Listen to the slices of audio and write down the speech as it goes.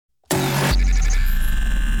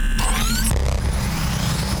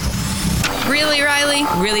Really, Riley?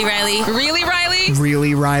 Really, Riley? Really, Riley?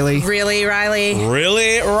 Really, Riley? Really, Riley?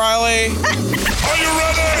 Really, Riley? Are you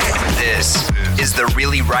ready? This is the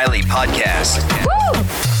Really Riley Podcast. Woo!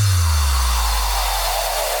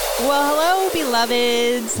 Well, hello,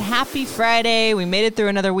 beloveds. Happy Friday. We made it through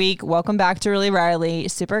another week. Welcome back to Really Riley.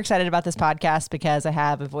 Super excited about this podcast because I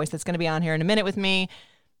have a voice that's going to be on here in a minute with me.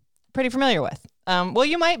 Pretty familiar with. Well,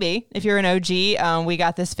 you might be if you're an OG. We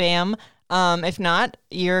got this fam. If not,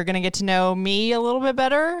 you're going to get to know me a little bit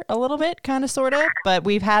better, a little bit, kind of, sort of. But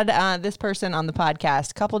we've had this person on the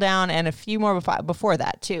podcast, couple down, and a few more before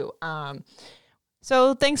that, too.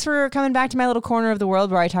 So thanks for coming back to my little corner of the world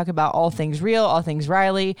where I talk about all things real, all things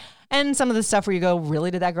Riley, and some of the stuff where you go, really,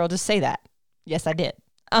 did that girl just say that? Yes, I did.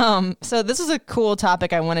 So this is a cool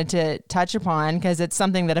topic I wanted to touch upon because it's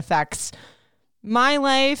something that affects my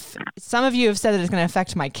life. Some of you have said that it's going to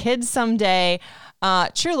affect my kids someday.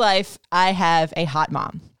 True life, I have a hot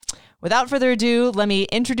mom. Without further ado, let me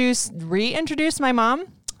reintroduce my mom.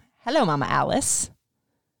 Hello, Mama Alice.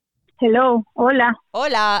 Hello. Hola.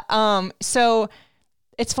 Hola. So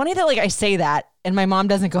it's funny that I say that and my mom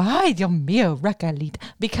doesn't go, ay, Dios mío, Raquelita,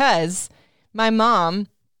 because my mom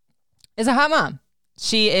is a hot mom.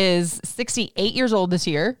 She is 68 years old this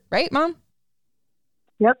year, right, Mom?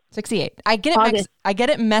 Yep. 68. I get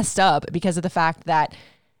it messed up because of the fact that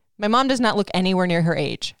my mom does not look anywhere near her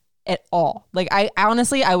age at all. I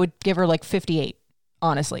honestly, I would give her 58,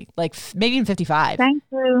 honestly, maybe even 55. Thank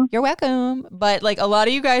you. You're welcome. But a lot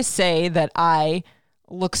of you guys say that I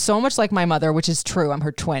look so much like my mother, which is true. I'm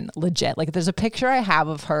her twin, legit. There's a picture I have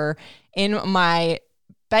of her in my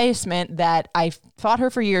basement that I fought her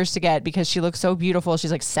for years to get because she looks so beautiful.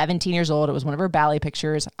 She's 17 years old. It was one of her ballet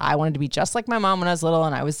pictures. I wanted to be just like my mom when I was little,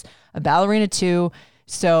 and I was a ballerina too.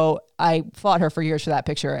 So I fought her for years for that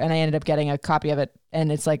picture, and I ended up getting a copy of it,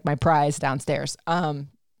 and it's my prize downstairs.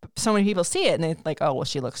 So many people see it, and they're oh, well,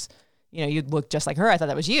 she looks, you look just like her. I thought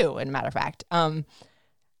that was you, as a matter of fact. And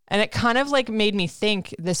it kind of made me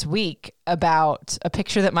think this week about a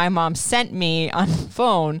picture that my mom sent me on the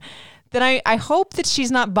phone that I hope that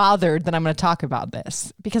she's not bothered that I'm going to talk about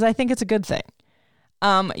this because I think it's a good thing.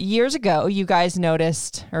 Years ago, you guys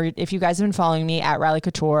noticed, or if you guys have been following me at Riley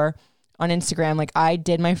Couture on Instagram, I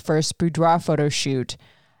did my first boudoir photo shoot,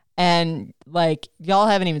 and y'all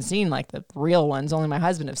haven't even seen the real ones. Only my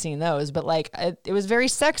husband have seen those, but it was very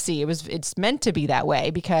sexy. It's meant to be that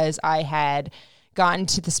way because I had gotten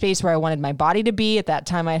to the space where I wanted my body to be. At that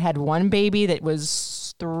time, I had one baby that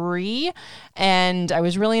was 3, and I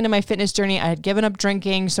was really into my fitness journey. I had given up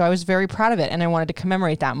drinking, so I was very proud of it, and I wanted to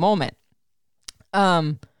commemorate that moment.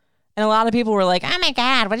 And a lot of people were like, oh my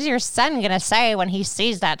God, what is your son going to say when he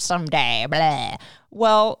sees that someday? Blah.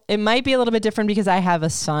 Well, it might be a little bit different because I have a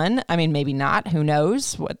son. I mean, maybe not. Who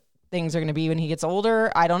knows what things are going to be when he gets older?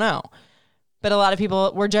 I don't know. But a lot of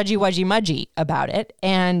people were judgy, wudgy, mudgy about it.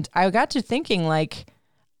 And I got to thinking,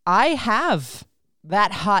 I have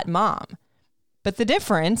that hot mom. But the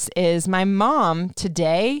difference is my mom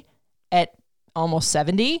today at almost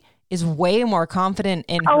 70 is way more confident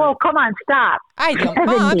in her. Oh, come on, stop. I don't,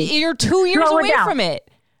 Mom, you're 2 years Slow it away down. from it.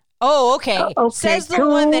 Oh, okay. Okay, Says the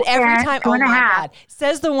one that every time, oh my half. God.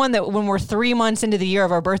 Says the one that when we're 3 months into the year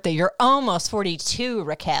of our birthday, you're almost 42,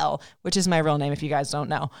 Raquel, which is my real name if you guys don't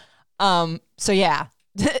know. So yeah,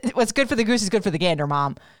 what's good for the goose is good for the gander,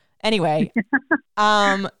 Mom. Anyway,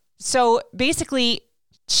 so basically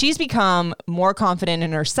she's become more confident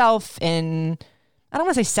in herself in, I don't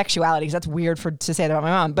want to say sexuality because that's weird to say that about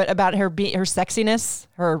my mom, but about her sexiness,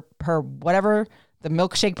 her whatever the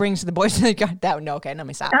milkshake brings to the boys. No, okay, let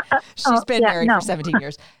me stop. She's been married for 17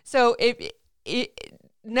 years. So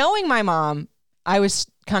knowing my mom, I was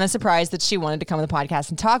kind of surprised that she wanted to come on the podcast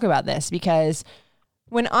and talk about this because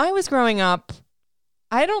when I was growing up,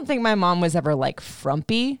 I don't think my mom was ever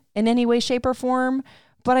frumpy in any way, shape, or form,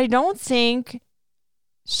 but I don't think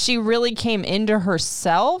she really came into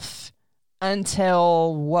herself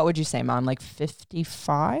until, what would you say, Mom,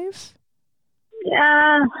 55?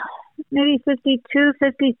 Yeah, maybe 52,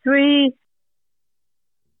 53.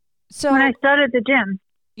 So when I started the gym.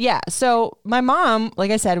 Yeah. So my mom, like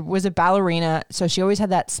I said, was a ballerina. So she always had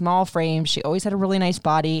that small frame. She always had a really nice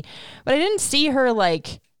body. But I didn't see her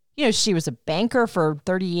she was a banker for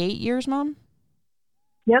 38 years, Mom.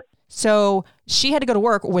 Yep. So she had to go to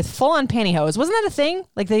work with full-on pantyhose. Wasn't that a thing?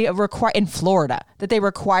 They require in Florida that they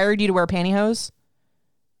required you to wear pantyhose?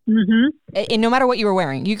 Mm-hmm. And no matter what you were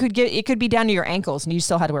wearing, it could be down to your ankles and you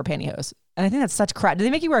still had to wear pantyhose. And I think that's such crap. Did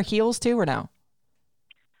they make you wear heels too or no?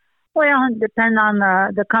 Well, it depends on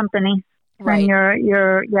the company. Right.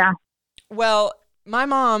 And yeah. Well, my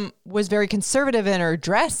mom was very conservative in her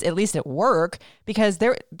dress, at least at work, because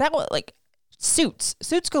Suits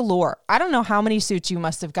galore. I don't know how many suits you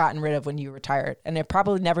must have gotten rid of when you retired, and you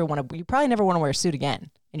probably never want to wear a suit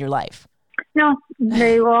again in your life. No,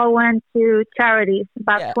 they all went to charities,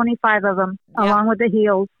 about 25 of them, along with the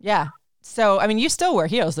heels. Yeah. So, I mean, you still wear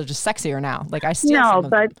heels. They're just sexier now. Like, I steal some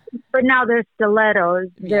of but now they're stilettos.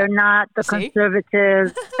 Yeah. They're not the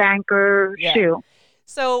conservative banker shoe.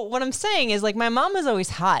 So what I'm saying is, like, my mom was always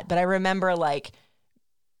hot, but I remember, like,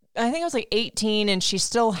 I think I was like 18 and she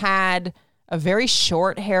still had a very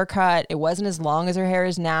short haircut. It wasn't as long as her hair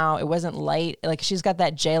is now. It wasn't light. Like, she's got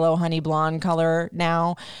that JLo honey blonde color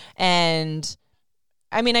now. And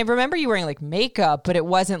I mean, I remember you wearing like makeup, but it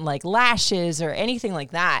wasn't like lashes or anything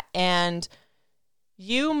like that. And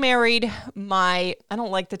you married I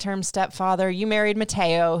don't like the term stepfather. You married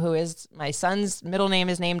Mateo, who is my son's middle name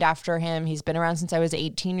is named after him. He's been around since I was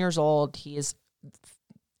 18 years old. He's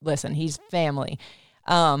family.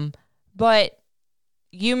 But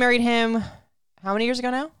you married him how many years ago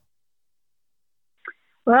now?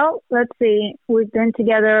 Well, let's see. We've been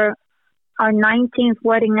together. Our 19th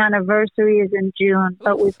wedding anniversary is in June,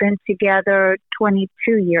 but we've been together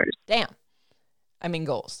 22 years. Damn. I mean,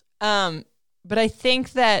 goals. But I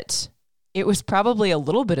think that it was probably a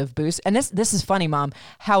little bit of boost. And this is funny, Mom,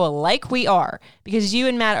 how alike we are, because you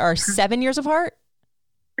and Matt are 7 years apart.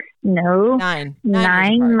 No. 9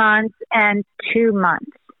 months and 2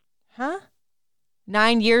 months. Huh?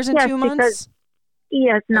 9 years and 2 months?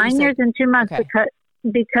 Yes, 9 years and 2 months, okay.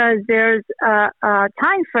 because there's a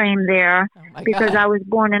time frame there, because I was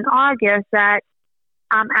born in August, that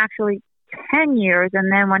I'm actually 10 years.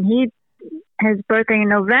 And then when his birthday in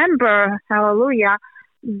November, hallelujah,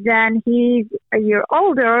 then he's a year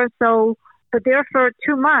older. So, but there for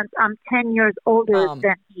 2 months, I'm 10 years older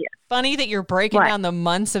than he is. Funny that you're breaking down the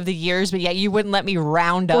months of the years, but yet you wouldn't let me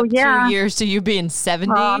round up 2 years to you being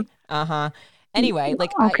 70. Anyway,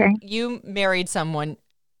 like you married someone,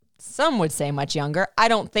 some would say much younger. I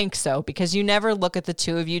don't think so, because you never look at the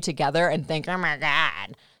two of you together and think, oh my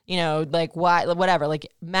God, like whatever. Like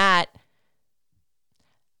Matt,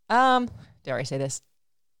 dare I say this?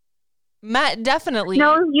 Matt definitely.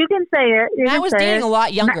 No, you can say it. Matt was dating a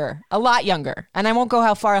lot younger. And I won't go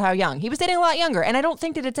how young. He was dating a lot younger. And I don't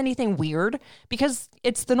think that it's anything weird, because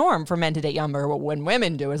it's the norm for men to date younger. What when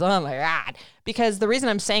women do is, oh my God. Because the reason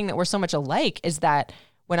I'm saying that we're so much alike is that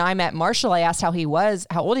when I met Marshall, I asked how old he was.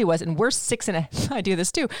 And we're 6.5. I do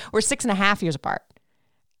this too. We're 6.5 years apart.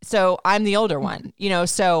 So I'm the older one,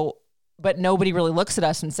 but nobody really looks at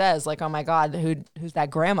us and says like, oh my God, who's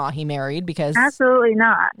that grandma he married? Because absolutely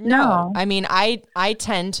not. No. I mean, I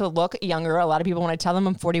tend to look younger. A lot of people, when I tell them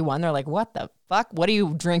I'm 41, they're like, what the fuck? What are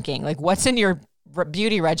you drinking? Like, what's in your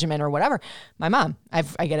beauty regimen or whatever? My mom, I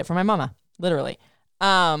get it from my mama, literally.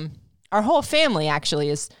 Our whole family actually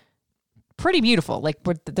is pretty beautiful. Like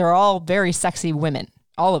they're all very sexy women,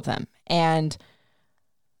 all of them. And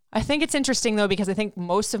I think it's interesting, though, because I think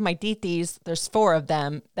most of my titis, there's 4 of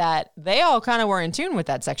them, that they all kind of were in tune with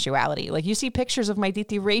that sexuality. Like, you see pictures of my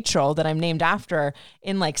titi Rachel that I'm named after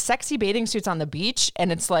in, like, sexy bathing suits on the beach,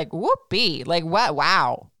 and it's like, whoopee. Like, what?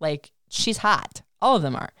 Wow. Like, she's hot. All of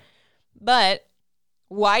them are. But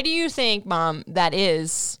why do you think, Mom, that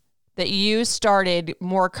you started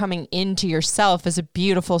more coming into yourself as a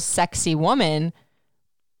beautiful, sexy woman,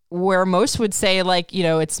 where most would say like,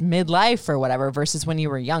 it's midlife or whatever versus when you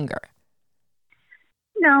were younger?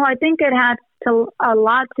 No, I think it had a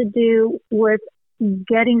lot to do with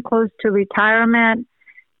getting close to retirement.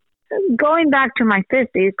 Going back to my 50s,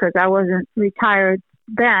 because I wasn't retired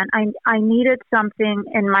then, I needed something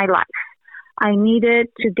in my life. I needed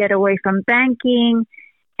to get away from banking,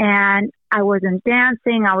 and I wasn't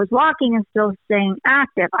dancing. I was walking and still staying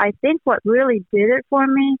active. I think what really did it for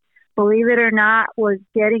me, believe it or not, was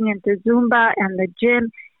getting into Zumba and the gym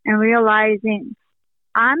and realizing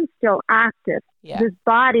I'm still active. Yeah. This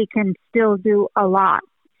body can still do a lot.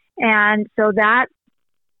 And so that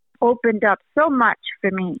opened up so much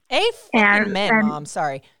for me. Mom,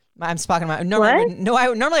 sorry. I'm talking about,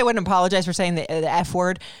 normally I wouldn't apologize for saying the F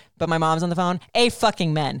word, but my mom's on the phone.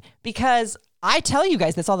 Fucking men. Because I tell you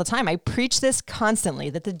guys this all the time. I preach this constantly,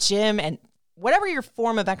 that the gym and whatever your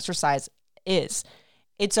form of exercise is,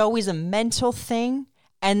 it's always a mental thing,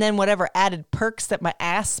 and then whatever added perks that my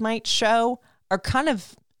ass might show are kind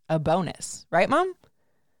of a bonus. Right, Mom?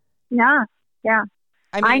 Yeah.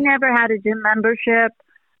 I never had a gym membership.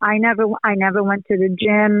 I never went to the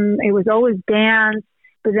gym. It was always dance.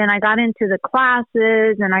 But then I got into the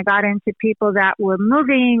classes, and I got into people that were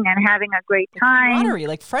moving and having a great time. Camaraderie,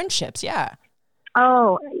 like friendships, yeah.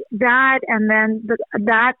 Oh, that, and then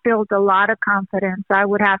that built a lot of confidence, I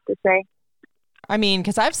would have to say. I mean,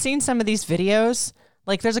 because I've seen some of these videos,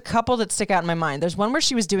 Like there's a couple that stick out in my mind. There's one where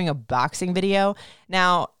she was doing a boxing video.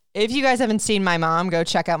 Now, if you guys haven't seen my mom, go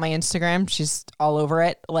check out my Instagram. She's all over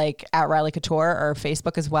it, like at Riley Couture, or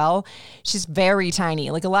Facebook as well. She's very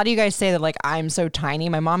tiny. Like a lot of you guys say that like I'm so tiny.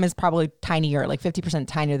 My mom is probably tinier, like 50%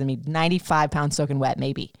 tinier than me, 95 pounds soaking wet,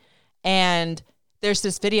 maybe. And there's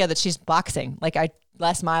this video that she's boxing, like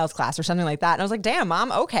Les Miles class or something like that. And I was like, damn,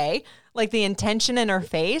 Mom, okay. Like the intention in her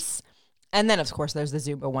face. And then, of course, there's the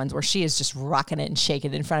Zumba ones where she is just rocking it and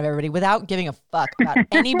shaking it in front of everybody without giving a fuck about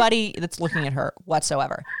anybody that's looking at her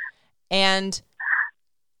whatsoever. And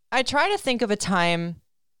I try to think of a time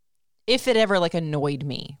if it ever like annoyed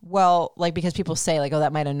me. Well, like because people say like, oh,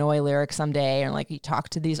 that might annoy Lyric someday. And like you talk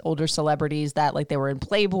to these older celebrities that like they were in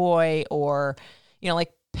Playboy, or, you know,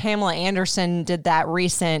 like Pamela Anderson did that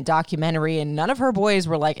recent documentary and none of her boys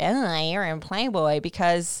were like, oh, you're in Playboy,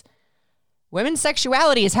 because women's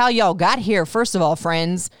sexuality is how y'all got here, first of all,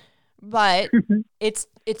 friends. But it's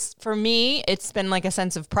for me, it's been like a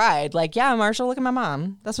sense of pride. Like, yeah, Marshall, look at my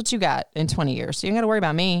mom. That's what you got in 20 years. So you don't got to worry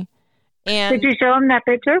about me. And did you show him that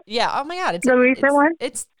picture? Yeah. Oh my God. It's the recent one?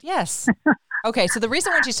 It's yes. Okay. So the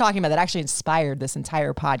recent one she's talking about that actually inspired this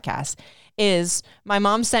entire podcast is my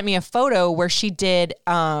mom sent me a photo where she did,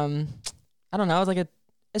 I don't know, it was like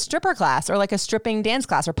a stripper class or like a stripping dance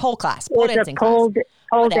class or pole class, pole dancing class.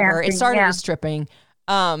 Whatever. It started as stripping.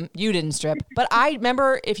 You didn't strip, but I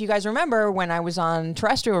remember, if you guys remember, when I was on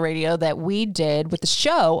terrestrial radio, that we did with the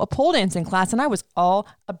show a pole dancing class, and I was all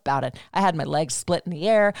about it. I had my legs split in the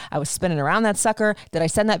air. I was spinning around that sucker. Did I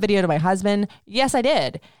send that video to my husband? Yes, I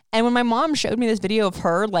did. And when my mom showed me this video of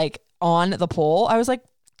her like on the pole, I was like,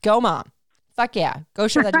 "Go, Mom! Fuck yeah, go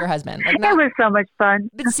show that to your husband." Like, it was so much fun.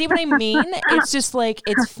 But see what I mean? It's just like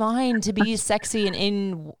it's fine to be sexy and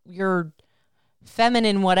in your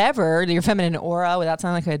feminine whatever, your feminine aura, without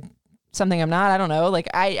sounding like something I'm not. I don't know. Like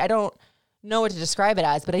I don't know what to describe it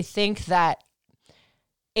as, but I think that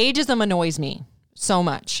ageism annoys me so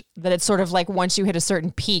much that it's sort of like once you hit a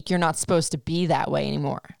certain peak, you're not supposed to be that way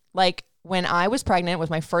anymore. Like when I was pregnant with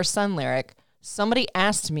my first son, Lyric, somebody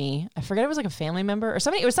asked me, I forget, it was like a family member or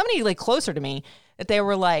somebody, it was somebody like closer to me, that they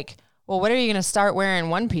were like, well, when are you going to start wearing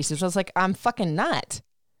one pieces? So I was like, I'm fucking not,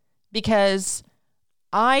 because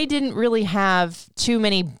I didn't really have too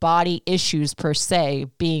many body issues per se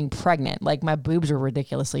being pregnant. Like my boobs were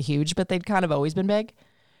ridiculously huge, but they'd kind of always been big.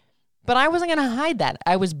 But I wasn't going to hide that.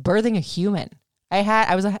 I was birthing a human.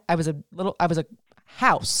 I was a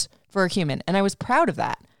house for a human, and I was proud of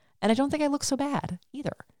that. And I don't think I look so bad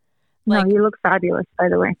either. Like, no, you look fabulous, by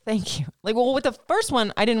the way. Thank you. Like, well, with the first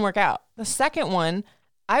one, I didn't work out. The second one,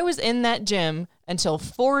 I was in that gym until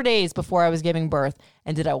 4 days before I was giving birth.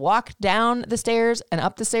 And did I walk down the stairs and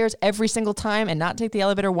up the stairs every single time and not take the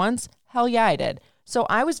elevator once? Hell yeah, I did. So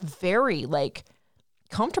I was very like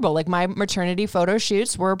comfortable. Like my maternity photo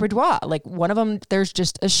shoots were boudoir. Like one of them, there's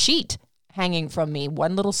just a sheet hanging from me,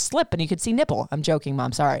 one little slip, and you could see nipple. I'm joking,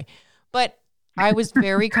 Mom, sorry. But I was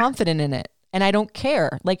very confident in it. And I don't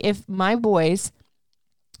care. Like if my boys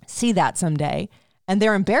see that someday and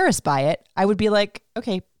they're embarrassed by it, I would be like,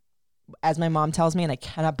 okay, as my mom tells me, and I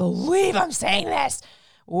cannot believe I'm saying this,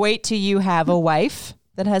 wait till you have a wife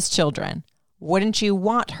that has children. Wouldn't you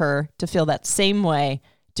want her to feel that same way,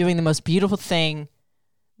 doing the most beautiful thing,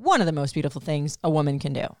 one of the most beautiful things a woman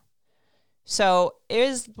can do? So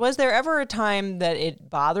was there ever a time that it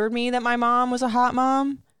bothered me that my mom was a hot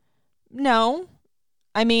mom? No.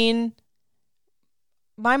 I mean,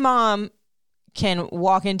 my mom can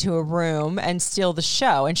walk into a room and steal the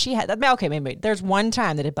show. And she had, okay, maybe there's one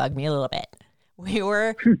time that it bugged me a little bit. We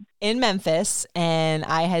were in Memphis and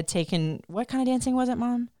I had taken, what kind of dancing was it,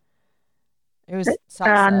 Mom? It was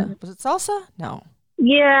salsa. Was it salsa? No.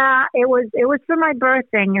 Yeah, it was for my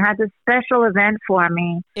birthday. You had this special event for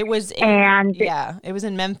me. It was it was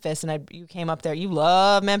in Memphis, and you came up there. You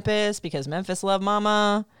love Memphis because Memphis love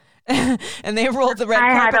Mama. And they rolled the red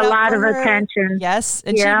carpet. I had a lot of attention. Yes.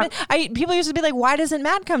 And yeah. People used to be like, why doesn't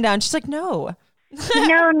Matt come down? She's like, no.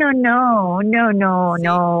 No.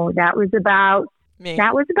 That was about me.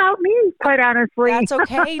 That was about me, quite honestly. That's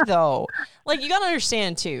okay, though. Like, you got to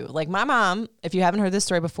understand, too. Like, my mom, if you haven't heard this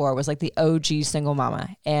story before, was like the OG single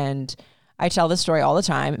mama. And I tell this story all the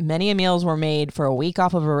time. Many meals were made for a week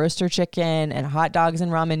off of a roaster chicken and hot dogs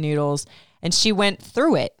and ramen noodles. And she went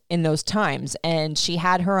through it in those times. And she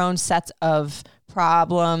had her own sets of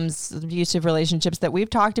problems, abusive relationships that we've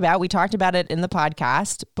talked about. We talked about it in the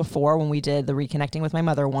podcast before when we did the Reconnecting with My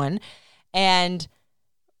Mother one. And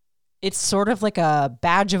it's sort of like a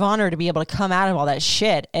badge of honor to be able to come out of all that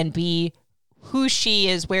shit and be who she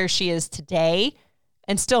is, where she is today,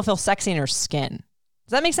 and still feel sexy in her skin.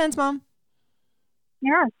 Does that make sense, Mom?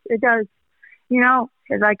 Yes, it does. You know,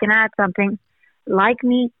 if I can add something, like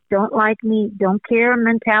me, don't care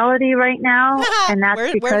mentality right now. And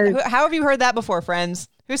that's because... how have you heard that before, friends?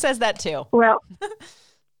 Who says that too? Well,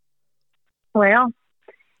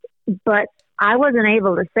 but I wasn't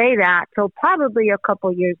able to say that till probably a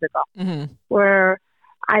couple years ago, where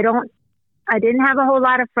I didn't have a whole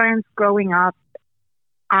lot of friends growing up.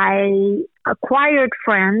 I acquired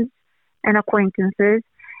friends and acquaintances,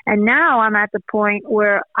 and now I'm at the point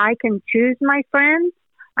where I can choose my friends.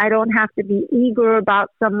 I don't have to be eager about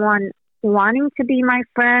someone wanting to be my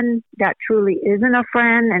friend that truly isn't a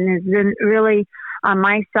friend and isn't really on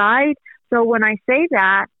my side. So when I say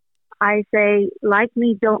that, I say, like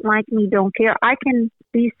me, don't care. I can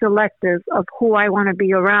be selective of who I want to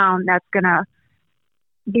be around that's going to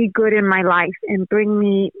be good in my life and bring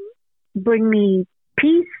me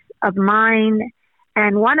peace of mind,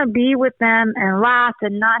 and want to be with them and laugh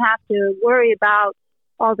and not have to worry about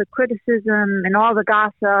all the criticism and all the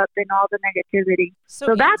gossip and all the negativity.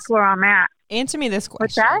 So that's where I'm at. Answer me this question.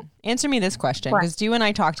 What's that? Answer me this question, because you and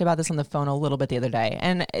I talked about this on the phone a little bit the other day,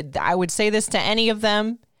 and I would say this to any of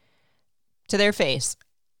them, to their face.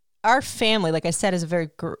 Our family, like I said, is a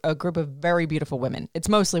group of very beautiful women. It's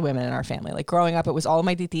mostly women in our family. Like growing up, it was all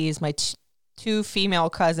my titis, my two female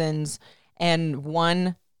cousins, and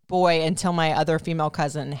one boy, until my other female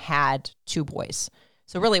cousin had two boys.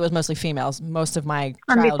 So really it was mostly females most of my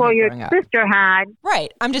childhood. And before your sister had.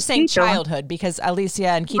 Right. I'm just saying childhood, because Alicia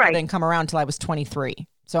and Keita didn't come around until I was 23.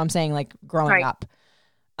 So I'm saying like growing up.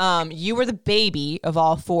 You were the baby of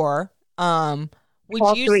all four. All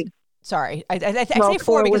three. Sorry. I say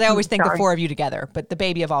four because I always think the four of you together, but the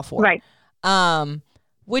baby of all four. Right.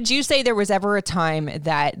 Would you say there was ever a time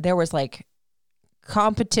that there was like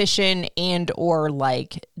competition and or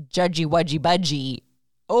like judgy wudgy budgy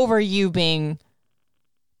over you being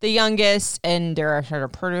the youngest and they're sort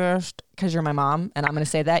of prettiest because you're my mom, and I'm going to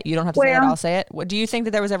say that. You don't have to say it, I'll say it. Do you think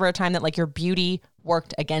that there was ever a time that like your beauty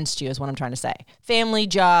worked against you is what I'm trying to say? Family,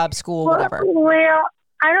 job, school, whatever. Well,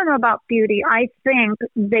 I don't know about beauty. I think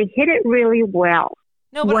they hit it really well.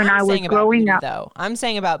 No, but when I was growing up, though. I'm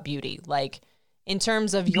saying about beauty. Like in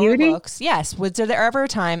terms of your looks, yes. Was there ever a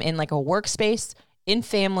time in like a workspace, in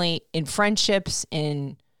family, in friendships,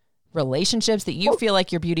 in relationships that you feel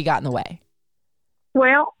like your beauty got in the way?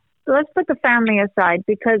 Well, let's put the family aside,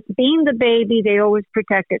 because being the baby, they always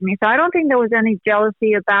protected me. So I don't think there was any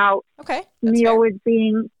jealousy about me always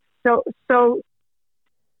being so.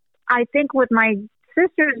 I think with my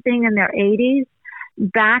sisters being in their 80s,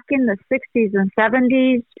 back in the 60s and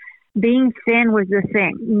 70s, being thin was the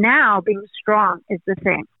thing. Now being strong is the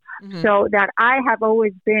thing. Mm-hmm. So that I have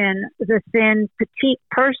always been the thin, petite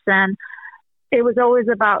person. It was always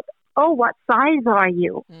about, oh, what size are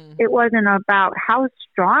you? Mm-hmm. It wasn't about how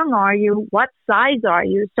strong are you? What size are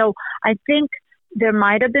you? So I think there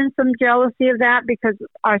might have been some jealousy of that, because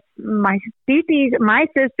my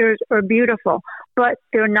sisters are beautiful, but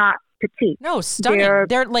they're not petite. No, stunning.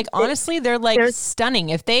 They're like, honestly, they're stunning.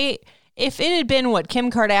 If it had been what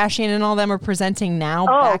Kim Kardashian and all them are presenting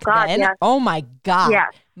now then, oh my God,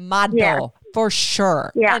 model for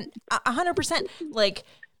sure. Yeah. And 100%, like,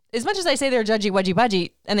 as much as I say they're judgy, wedgy,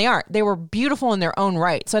 budgy, and they aren't, they were beautiful in their own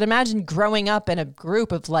right. So I'd imagine growing up in a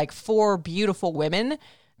group of like four beautiful women,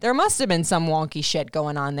 there must have been some wonky shit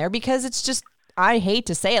going on there, because it's just, I hate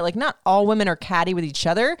to say it, like not all women are catty with each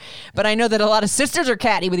other, but I know that a lot of sisters are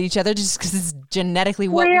catty with each other just because it's genetically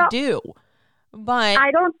what we do. But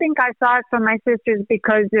I don't think I saw it from my sisters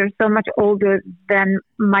because they're so much older than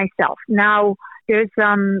myself. Now there's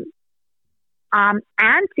some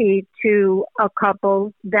auntie to a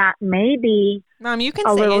couple that may be Mom, you can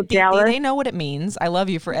a say little it. jealous. They know what it means. I love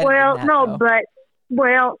you for editing that, no,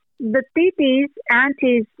 though. The titis,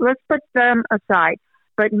 aunties, let's put them aside.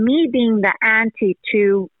 But me being the auntie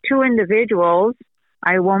to two individuals,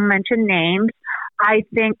 I won't mention names, I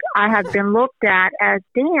think I have been looked at as,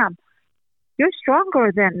 damn, you're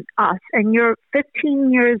stronger than us, and you're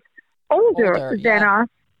 15 years older than us.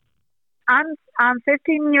 I'm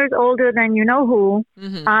 15 years older than you know who.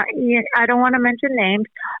 Mm-hmm. I don't want to mention names,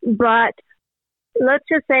 but let's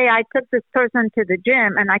just say I took this person to the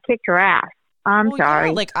gym and I kicked her ass. I'm sorry.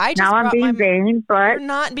 Yeah, like I just now I'm being vain, but you're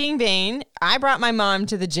not being vain. I brought my mom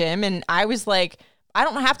to the gym, and I was like, I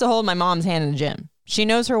don't have to hold my mom's hand in the gym. She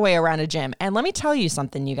knows her way around a gym. And let me tell you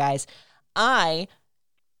something, you guys. I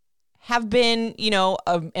have been,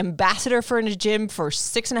 an ambassador for a gym for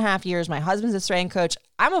 6.5 years. My husband's a strength coach.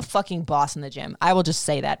 I'm a fucking boss in the gym. I will just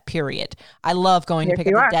say that, period. I love going to pick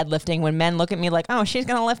up the deadlifting when men look at me like, oh, she's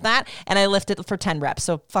going to lift that. And I lift it for 10 reps.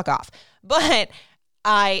 So fuck off. But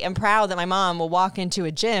I am proud that my mom will walk into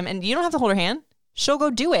a gym and you don't have to hold her hand. She'll go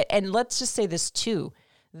do it. And let's just say this too.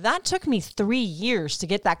 That took me 3 years to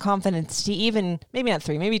get that confidence to even, maybe not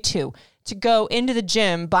 3, maybe 2, to go into the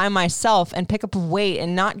gym by myself and pick up weight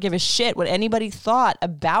and not give a shit what anybody thought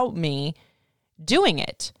about me doing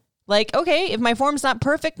it. Like, okay, if my form's not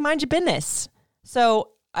perfect, mind your business.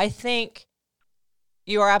 So I think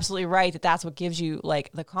you are absolutely right that that's what gives you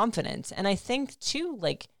like the confidence. And I think too,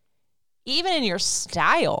 like, even in your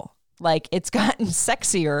style, like it's gotten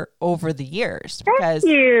sexier over the years. Because,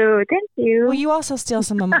 Thank you. Well, you also steal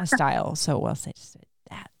some of my style, so we'll say just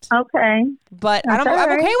that. Okay. But That's I'm all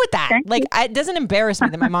okay right. with that. Thank Like, you. it doesn't embarrass me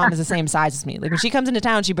that my mom is the same size as me. Like when she comes into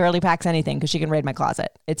town, she barely packs anything because she can raid my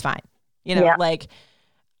closet. It's fine. You know, Yeah. like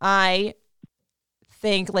I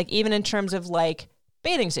think like even in terms of like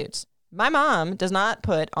bathing suits, my mom does not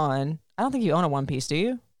put on, I don't think you own a one piece, do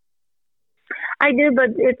you? I do, but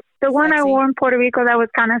it's the one I Sexy. wore in Puerto Rico that was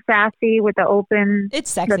kind of sassy with the open. It's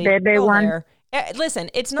sexy. The bebe Go one. there. Listen,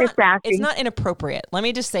 it's not It's sassy. it's not inappropriate. Let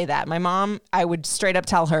me just say that. My mom, I would straight up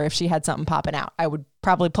tell her if she had something popping out. I would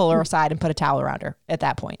probably pull her aside and put a towel around her at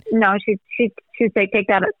that point. No, she'd say, take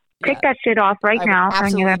that shit off right I would now, and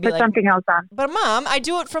absolutely you're gonna be put like, something else on. But Mom, I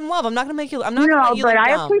do it from love. I'm not gonna make you. I'm not gonna No, let you but look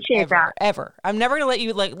I dumb, appreciate ever, that. Ever. I'm never gonna let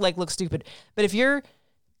you like look stupid. But if you're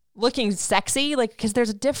looking sexy, like, because there's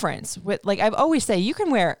a difference with, like, I've always say you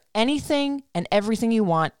can wear anything and everything you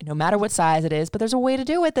want, no matter what size it is. But there's a way to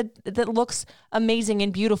do it that looks amazing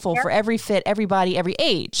and beautiful for every fit, every body, every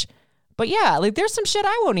age. But yeah, like there's some shit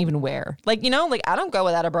I won't even wear. Like, you know, like I don't go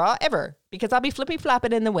without a bra ever because I'll be flippy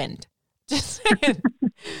flopping in the wind. Just saying.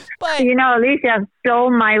 But You know, Alicia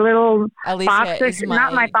stole my little Alicia boxer, is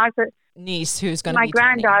not my boxer, niece who's going to my be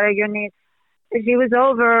 20. granddaughter, your niece. She was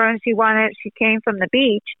over and she came from the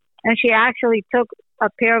beach and she actually took a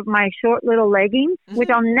pair of my short little leggings, which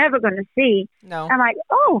I'm never going to see. No. I'm like,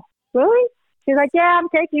 oh, really? She's like, yeah, I'm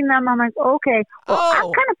taking them. I'm like, okay. Well, I'm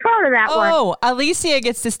kind of proud of that one. Oh, Alicia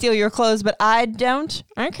gets to steal your clothes, but I don't.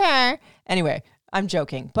 Okay. Anyway, I'm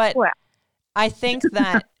joking. But Well. I think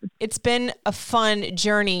that it's been a fun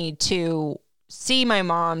journey to see my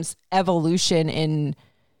mom's evolution in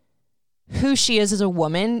who she is as a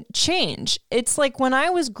woman change. It's like when I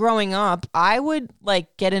was growing up, I would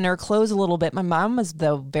like get in her clothes a little bit. My mom was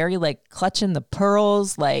very like clutching the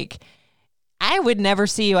pearls. Like I would never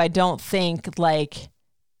see you, I don't think, like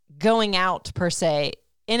going out per se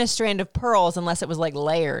in a strand of pearls unless it was like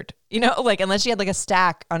layered, you know, like unless she had like a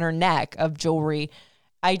stack on her neck of jewelry.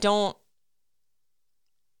 I don't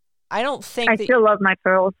think I still love my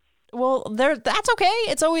pearls. well, that's okay.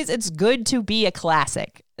 It's good to be a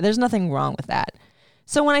classic. There's nothing wrong with that.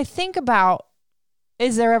 So when I think about,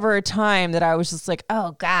 is there ever a time that I was just like,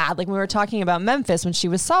 oh God, like when we were talking about Memphis when she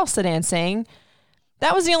was salsa dancing,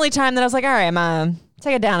 that was the only time that I was like, all right, Mom,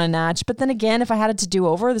 take it down a notch. But then again, if I had it to do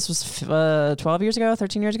over, this was 12 years ago,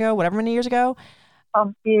 13 years ago, whatever many years ago.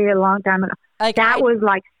 Yeah, a long time ago. Like That was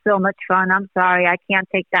like so much fun. I'm sorry. I can't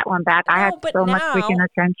take that one back. I had but so much now- freaking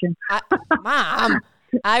attention. Mom,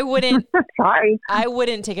 I wouldn't Sorry. I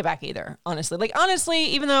wouldn't take it back either, honestly. Like, honestly,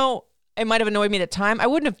 even though it might have annoyed me at the time, I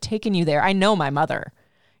wouldn't have taken you there. I know my mother.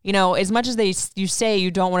 You know, as much as you say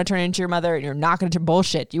you don't want to turn into your mother and you're not going to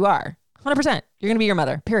bullshit, you are. 100%. You're going to be your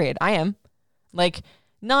mother, period. I am. Like,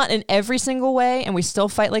 not in every single way, and we still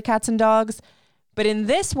fight like cats and dogs. But in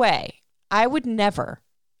this way, I would never.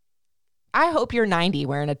 I hope you're 90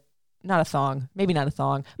 wearing not a thong, maybe not a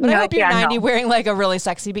thong, but I No, hope you're yeah, 90 no. wearing like a really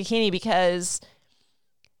sexy bikini because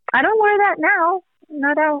I don't wear that now.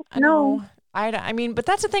 No. No, I mean, but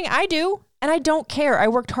that's the thing I do, and I don't care. I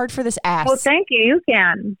worked hard for this ass. Well, thank you. You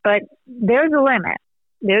can, but there's a limit.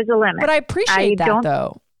 There's a limit. But I appreciate that don't-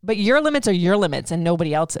 though. But your limits are your limits and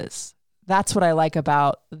nobody else's. That's what I like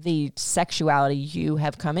about the sexuality you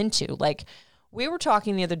have come into. Like we were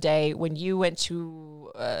talking the other day when you went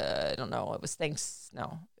to, I don't know, it was St.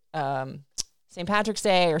 Patrick's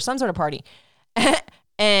Day or some sort of party.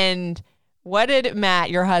 And what did Matt,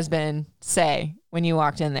 your husband, say when you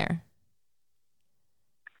walked in there?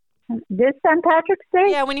 This St. Patrick's Day?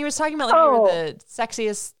 Yeah, when he was talking about like you were the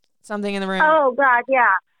sexiest something in the room. Oh God,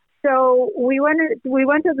 yeah. So we went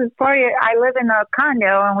to this party. I live in a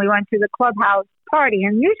condo, and we went to the clubhouse party.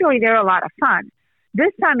 And usually they're a lot of fun.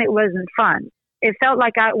 This time it wasn't fun. It felt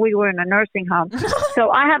like we were in a nursing home. So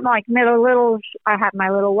I had my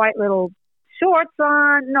little white little shorts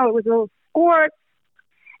on. No, it was little skirts,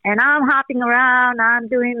 and I'm hopping around. I'm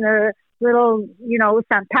doing the little,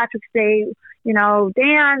 St. Patrick's Day,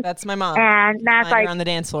 dance. That's my mom. And Matt's Find her like, on the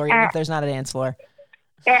dance floor, even if there's not a dance floor.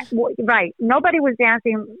 right. Nobody was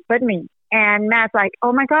dancing but me. And Matt's like,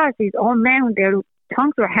 oh my gosh, these old men, their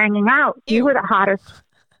tongues were hanging out. Ew. You were the hottest.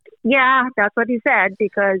 Yeah, that's what he said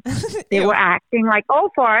because they Ew. were acting like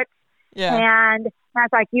old farts. Yeah. And And I was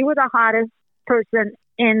like, you were the hottest person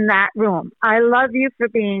in that room. I love you for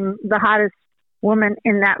being the hottest woman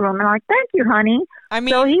in that room. And I'm like, thank you, honey. I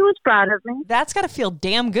mean, so he was proud of me. That's got to feel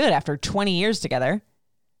damn good after 20 years together.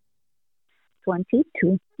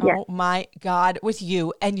 22. Yes. Oh my God, with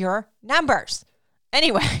you and your numbers.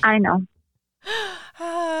 Anyway. I know.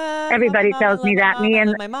 Everybody tells me that. Me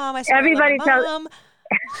and my mom. everybody tells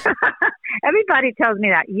everybody tells me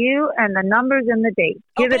that. You and the numbers and the dates.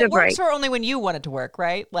 Give it a break. It works for only when you want it to work,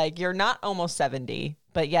 right? Like you're not almost 70,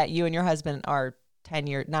 but yet you and your husband are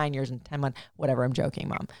 9 years and 10 months. Whatever. I'm joking,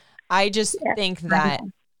 Mom. I just think that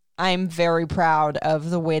I'm very proud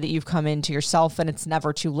of the way that you've come into yourself, and it's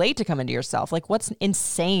never too late to come into yourself. Like what's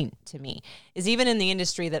insane to me is even in the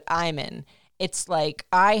industry that I'm in, it's like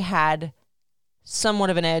I had somewhat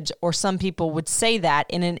of an edge, or some people would say that,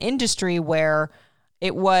 in an industry where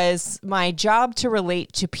it was my job to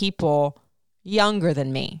relate to people younger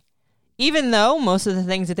than me. Even though most of the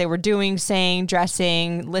things that they were doing, saying,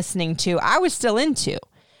 dressing, listening to, I was still into.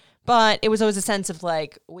 But it was always a sense of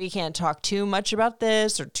like, we can't talk too much about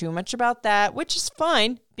this or too much about that, which is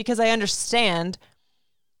fine because I understand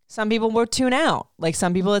some people will tune out. Like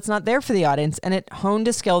some people, it's not there for the audience, and it honed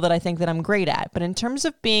a skill that I think that I'm great at. But in terms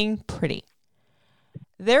of being pretty,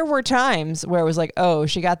 there were times where it was like, oh,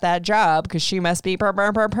 she got that job because she must be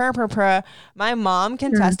My mom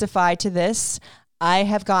can testify to this. I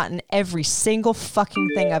have gotten every single fucking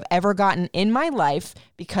thing I've ever gotten in my life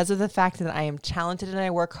because of the fact that I am talented and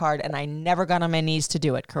I work hard, and I never got on my knees to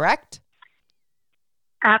do it, correct?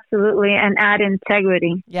 Absolutely, and add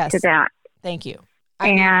integrity to that. Thank you.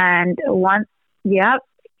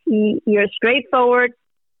 You're straightforward.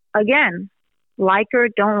 Again, like her,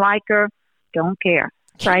 don't like her, don't care.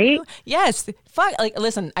 Right? Yes. Fuck. Like,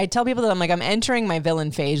 listen, I tell people that I'm entering my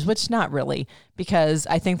villain phase, which not really, because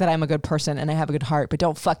I think that I'm a good person and I have a good heart, but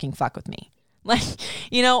don't fucking fuck with me. Like,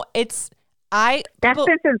 that's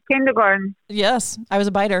since kindergarten. Yes. I was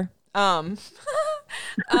a biter. I was.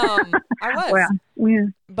 Well, yeah.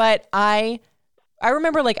 But I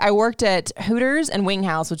remember I worked at Hooters and Wing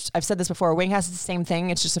House, which I've said this before. Wing House is the same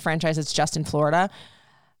thing. It's just a franchise. It's just in Florida.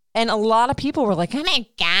 And a lot of people were like, oh my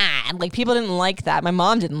God. Like people didn't like that. My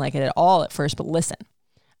mom didn't like it at all at first, but listen,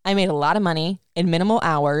 I made a lot of money in minimal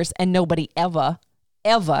hours and nobody ever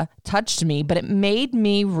touched me, but it made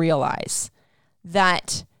me realize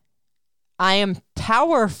that I am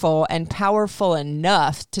powerful and powerful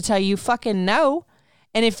enough to tell you fucking no.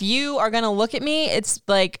 And if you are going to look at me, it's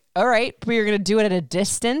like, all right, but you're going to do it at a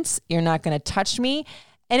distance. You're not going to touch me.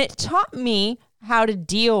 And it taught me how to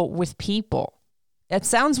deal with people. That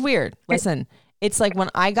sounds weird. Listen, it's like when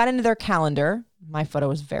I got into their calendar, my photo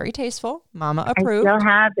was very tasteful. Mama approved. I still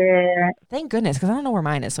have it. Thank goodness, because I don't know where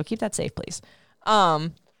mine is, so keep that safe, please.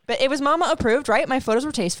 But it was Mama approved, right? My photos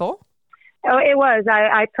were tasteful. Oh, it was.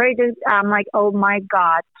 I prayed to, I'm like, oh my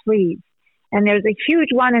God, please. And there's a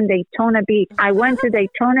huge one in Daytona Beach. I went to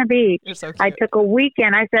Daytona Beach. You're so cute. I took a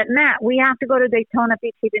weekend. I said, Matt, we have to go to Daytona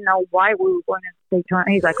Beach. He didn't know why we were going to Daytona.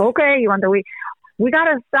 He's like, okay, you want the week? We got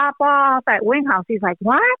to stop off at Wing House. He's like,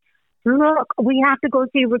 what? Look, we have to go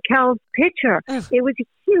see Raquel's picture. It was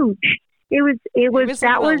huge. It was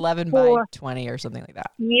that was 11 by 20 or something like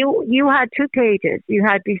that. You had two pages. You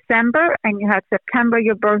had December and you had September,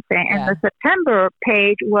 your birthday. And the September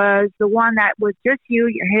page was the one that was just you.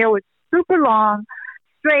 Your hair was super long,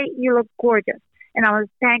 straight. You look gorgeous. And I was,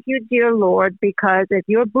 thank you, dear Lord, because if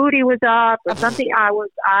your booty was up or something, I was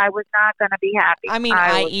not going to be happy. I mean,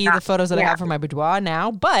 i.e. the photos that I have for my boudoir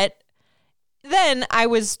now. But then I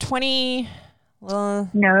was 20. Well,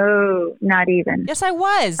 no, not even. Yes, I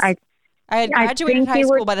was. I had graduated high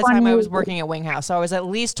school by the time I was working at Wing House. So I was at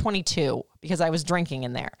least 22 because I was drinking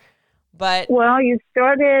in there. But you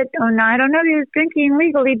started, I don't know if you was drinking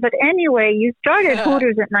legally, but anyway, you started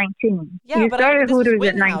Hooters at 19. Yeah, you started Hooters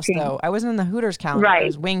at 19. House, though. I wasn't in the Hooters calendar. Right. It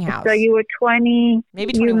was Wing House. So you were 20.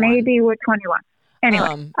 Maybe 21. You maybe were 21.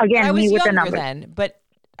 Anyway, again, I was me with the younger numbers. then, but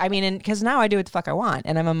I mean, because now I do what the fuck I want,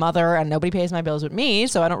 and I'm a mother, and nobody pays my bills with me,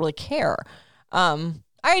 so I don't really care.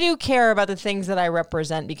 I do care about the things that I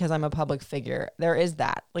represent because I'm a public figure. There is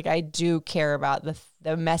that. Like, I do care about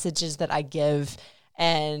the messages that I give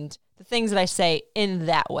and the things that I say in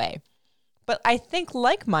that way. But I think,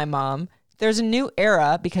 like my mom, there's a new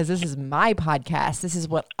era because this is my podcast. This is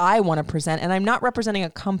what I want to present, and I'm not representing a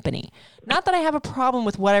company. Not that I have a problem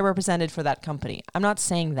with what I represented for that company. I'm not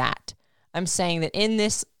saying that. I'm saying that in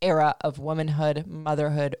this era of womanhood,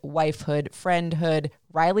 motherhood, wifehood, friendhood,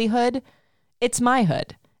 Rileyhood, it's my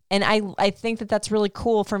hood. And I think that that's really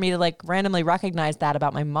cool for me to randomly recognize that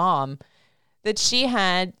about my mom, that she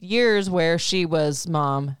had years where she was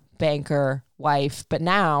mom, banker, wife, but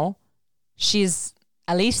now she's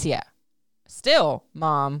Alicia, still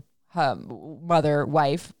mom, mother,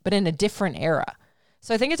 wife, but in a different era.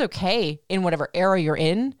 So I think it's okay in whatever era you're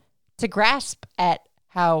in to grasp at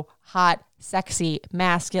how hot, sexy,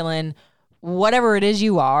 masculine, whatever it is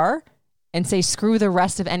you are, and say screw the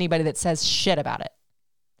rest of anybody that says shit about it.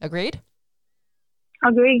 Agreed?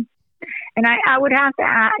 Agree. And I would have to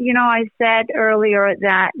add, I said earlier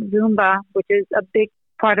that Zumba, which is a big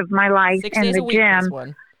part of my life, 6 and days the a week, this gym.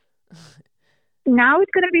 one. Now it's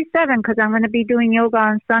going to be 7 because I'm going to be doing yoga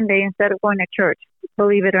on Sunday instead of going to church,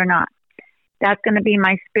 believe it or not. That's going to be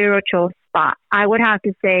my spiritual spot. I would have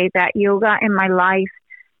to say that yoga in my life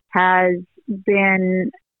has been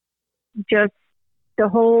just the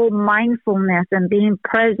whole mindfulness and being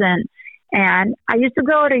present. And I used to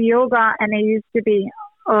go to yoga and it used to be,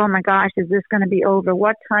 oh my gosh, is this going to be over?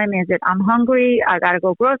 What time is it? I'm hungry. I got to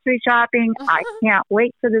go grocery shopping. I can't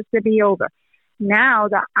wait for this to be over. Now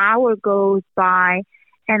the hour goes by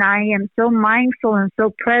and I am so mindful and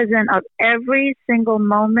so present of every single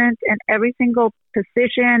moment and every single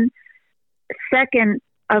position, second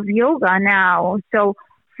of yoga now. So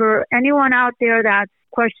for anyone out there that's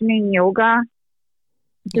questioning yoga,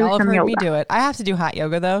 do Y'all have some heard yoga. me do it. I have to do hot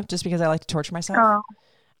yoga though, just because I like to torture myself. Oh.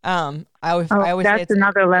 I always say that's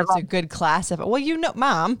another level. It's a good class. Well,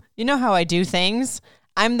 Mom, you know how I do things.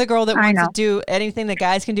 I'm the girl that wants to do anything that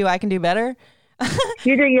guys can do. I can do better.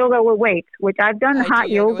 You do yoga with weights, which I've done hot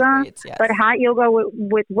yoga, with weights, yes. but hot yoga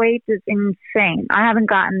with weights is insane. I haven't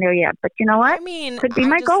gotten there yet, but you know what? I mean, could be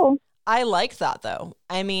my goal. I like that though.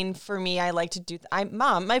 I mean, for me, I like to do.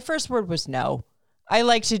 Mom, my first word was no. I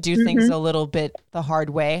like to do things a little bit the hard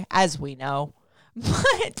way, as we know.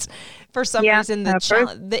 But for some reason,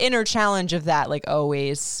 the inner challenge of that, like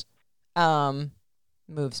always,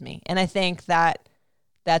 moves me, and I think that.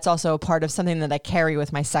 That's also a part of something that I carry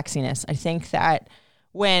with my sexiness. I think that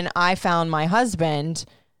when I found my husband,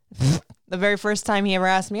 the very first time he ever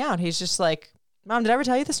asked me out, he's just like, Mom, did I ever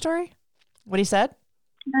tell you the story? What he said?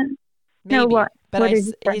 Maybe. No, what? But what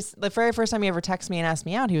he's the very first time he ever texted me and asked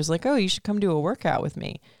me out, he was like, oh, you should come do a workout with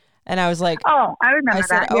me. And I was like, oh, I remember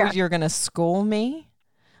that. Oh, you're going to school me?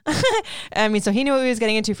 I mean, so he knew what he was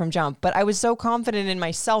getting into from jump, but I was so confident in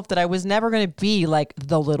myself that I was never going to be like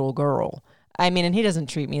the little girl. I mean, and he doesn't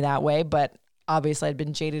treat me that way, but obviously I'd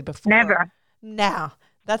been jaded before. Never. No,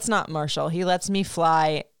 that's not Marshall. He lets me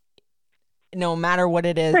fly no matter what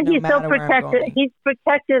it is. So no he's matter so where I'm protective. going. He's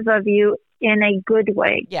protective of you in a good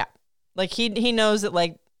way. Yeah. Like he knows that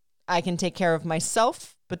like I can take care of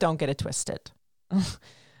myself, but don't get it twisted.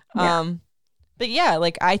 But yeah,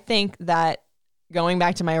 like I think that going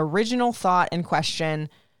back to my original thought and question,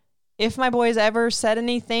 if my boys ever said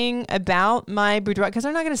anything about my boudoir, because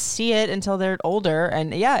they're not going to see it until they're older.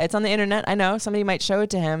 And yeah, it's on the internet. I know somebody might show it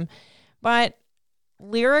to him, but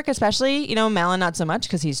Lyric, especially, Malin, not so much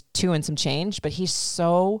because he's 2 and some change, but he's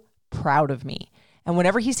so proud of me. And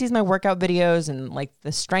whenever he sees my workout videos and like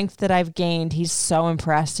the strength that I've gained, he's so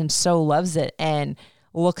impressed and so loves it and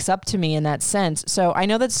looks up to me in that sense. So I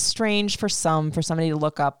know that's strange for somebody to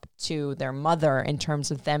look up to their mother in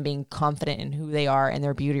terms of them being confident in who they are and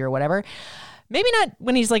their beauty or whatever. Maybe not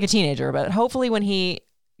when he's like a teenager, but hopefully when he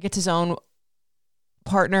gets his own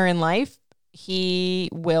partner in life, he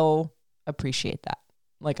will appreciate that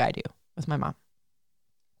like I do with my mom.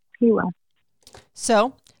 He will.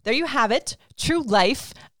 So there you have it. True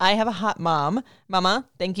life. I have a hot mom. Mama,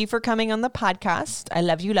 thank you for coming on the podcast. I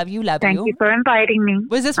love you, love you, love you. Thank you for inviting me.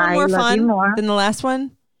 Was this one more fun than the last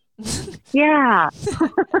one? Yeah.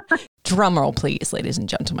 Drum roll, please, ladies and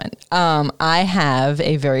gentlemen. I have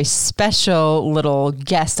a very special little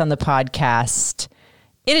guest on the podcast.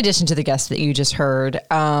 In addition to the guest that you just heard,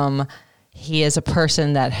 he is a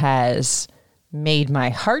person that has made my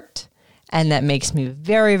heart and that makes me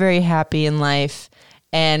very, very happy in life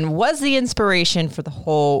and was the inspiration for the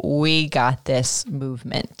whole We Got This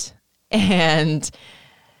movement. And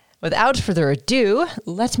without further ado,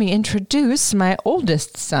 let me introduce my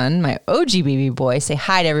oldest son, my OG baby boy. Say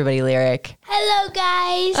hi to everybody, Lyric. Hello,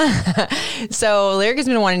 guys. So Lyric has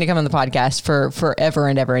been wanting to come on the podcast for forever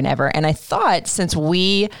and ever and ever. And I thought since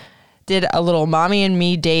we did a little mommy and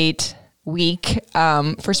me date week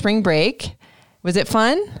for spring break, was it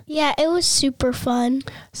fun? Yeah, it was super fun.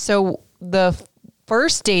 So the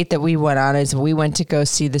first date that we went on is we went to go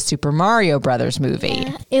see the Super Mario Brothers movie.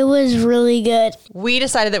 Yeah, it was really good. We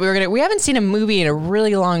decided that we haven't seen a movie in a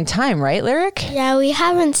really long time, right, Lyric? Yeah, we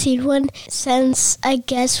haven't seen one since, I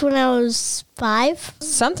guess, when I was 5.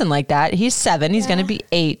 Something like that. He's 7. He's going to be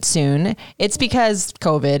 8 soon. It's because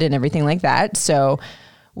COVID and everything like that. So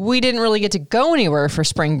we didn't really get to go anywhere for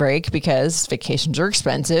spring break because vacations are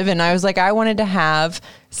expensive. And I was like, I wanted to have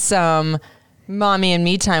some mommy and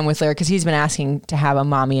me time with Lyric because he's been asking to have a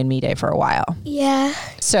mommy and me day for a while. Yeah.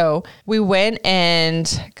 So we went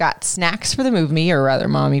and got snacks for the movie, or rather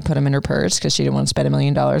mommy put them in her purse because she didn't want to spend $1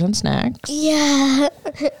 million on snacks. Yeah.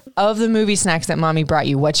 Of the movie snacks that mommy brought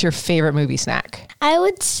you, what's your favorite movie snack? I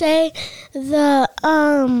would say the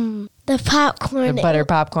popcorn. The butter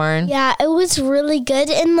popcorn? Yeah, it was really good,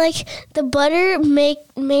 and like the butter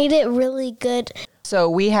made it really good. So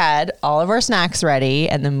we had all of our snacks ready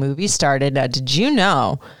and the movie started. Now, did you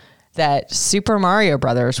know that Super Mario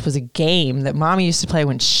Brothers was a game that mommy used to play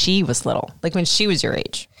when she was little, like when she was your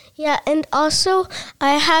age? Yeah, and also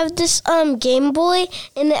I have this Game Boy,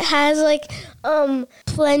 and it has like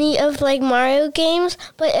plenty of like Mario games,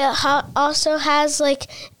 but it also has like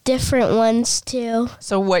different ones too.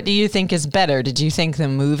 So what do you think is better? Did you think the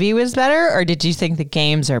movie was better, or did you think the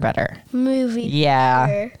games are better? Movie. Yeah.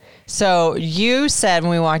 Better. So you said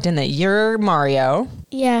when we walked in that you're Mario.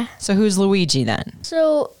 Yeah. So who's Luigi then?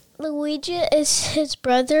 So Luigi is his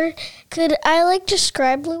brother. Could I like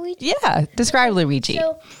describe Luigi? Yeah, describe Luigi.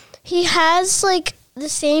 So he has like the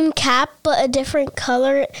same cap but a different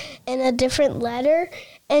color and a different letter,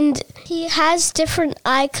 and he has different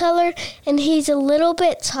eye color, and he's a little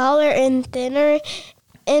bit taller and thinner,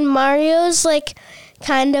 and Mario's like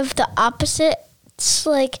kind of the opposite. It's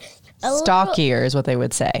like Stockier is what they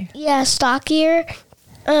would say. Yeah, stockier.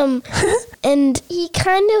 And he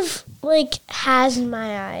kind of like has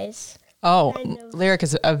my eyes. Oh, Kind of. Lyric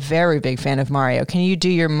is a very big fan of Mario. Can you do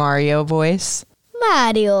your Mario voice?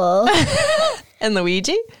 Mario. And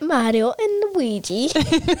Luigi? Mario and Luigi.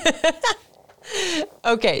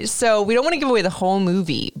 Okay, so we don't want to give away the whole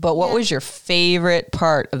movie, but what was your favorite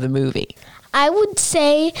part of the movie? I would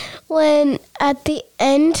say when at the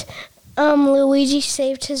end, Luigi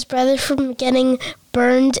saved his brother from getting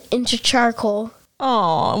burned into charcoal.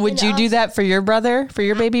 Oh, would you do that for your brother, for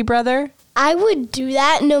your baby brother? I would do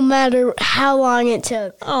that no matter how long it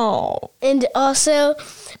took. Oh, And also,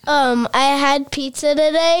 I had pizza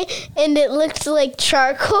today, and it looked like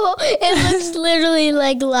charcoal. It was literally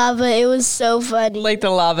like lava. It was so funny. like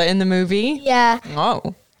the lava in the movie? Yeah.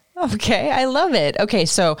 Oh, okay. I love it. Okay,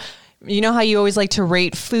 so you know how you always like to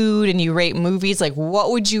rate food and you rate movies? Like, what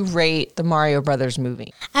would you rate the Mario Brothers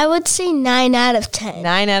movie? I would say 9 out of 10.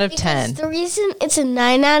 9 out of Because 10. the reason it's a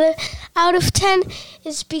 9 out of 10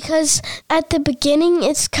 is because at the beginning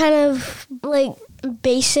it's kind of like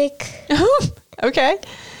basic. Okay.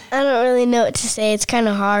 I don't really know what to say. It's kind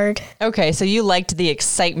of hard. Okay, so you liked the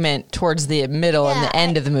excitement towards the middle and the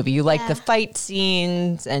end of the movie. You liked the fight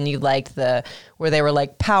scenes, and you liked where they were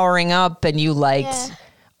like powering up, and you liked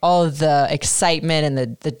all of the excitement and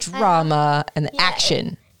the drama and the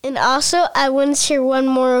action. And also, I want to share one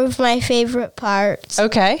more of my favorite parts.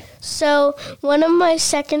 Okay. So, one of my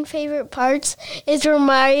second favorite parts is where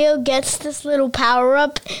Mario gets this little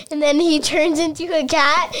power-up, and then he turns into a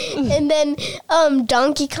cat, and then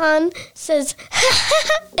Donkey Kong says,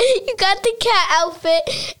 you got the cat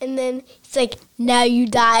outfit, and then he's like, now you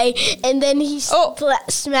die, and then he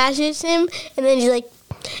smashes him, and then he's like,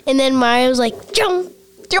 and then Mario's like, jump.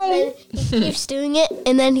 And he keeps doing it,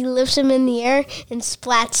 and then he lifts him in the air and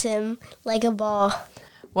splats him like a ball.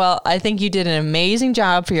 Well, I think you did an amazing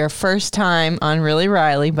job for your first time on Really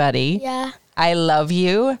Riley, buddy. Yeah. I love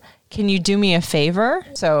you. Can you do me a favor?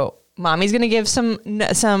 So mommy's going to give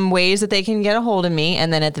some ways that they can get a hold of me.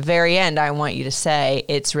 And then at the very end, I want you to say,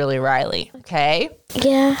 it's Really Riley. Okay?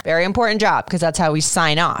 Yeah. Very important job because that's how we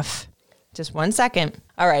sign off. Just 1 second.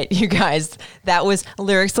 All right, you guys, that was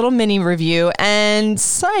Lyric's little mini review. And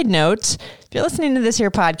side note, if you're listening to this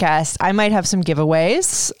here podcast, I might have some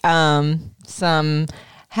giveaways, some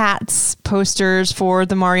hats, posters for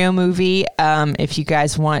the Mario movie. If you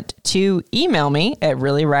guys want to email me at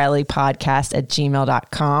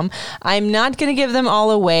reallyrileypodcast@gmail.com. I'm not going to give them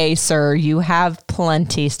all away, sir. You have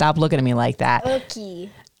plenty. Stop looking at me like that.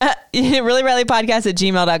 Okay.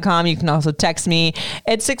 reallyrileypodcast@gmail.com. You can also text me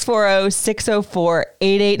at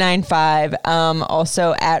 640-604-8895.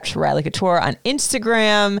 Also at Riley Couture on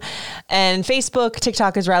Instagram and Facebook.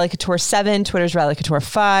 TikTok is Riley Couture 7. Twitter is Riley Couture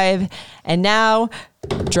 5. And now,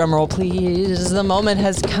 drum roll please, the moment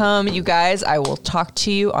has come. You guys, I will talk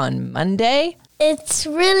to you on Monday. It's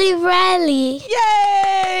Really Riley.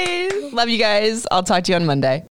 Yay! Love you guys. I'll talk to you on Monday.